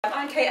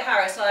I'm Kate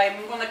Harris.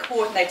 I'm one of the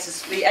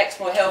coordinators for the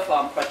Exmoor Hill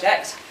Farming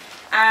Project,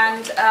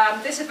 and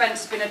this event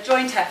has been a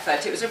joint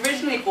effort. It was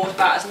originally brought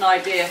about as an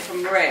idea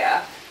from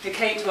Maria, who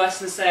came to us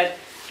and said,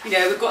 you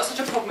know, we've got such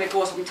a problem with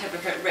gorse on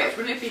Timbercoat Ridge,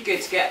 wouldn't it be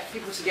good to get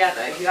people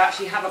together who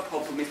actually have a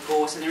problem with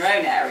gorse in their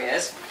own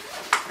areas,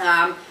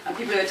 and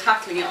people who are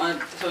tackling it on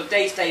a sort of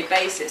day-to-day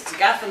basis, to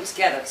gather them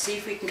together to see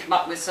if we can come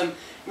up with some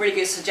really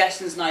good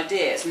suggestions and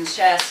ideas and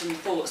share some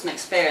thoughts and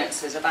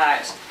experiences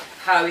about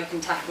how we can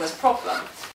tackle this problem.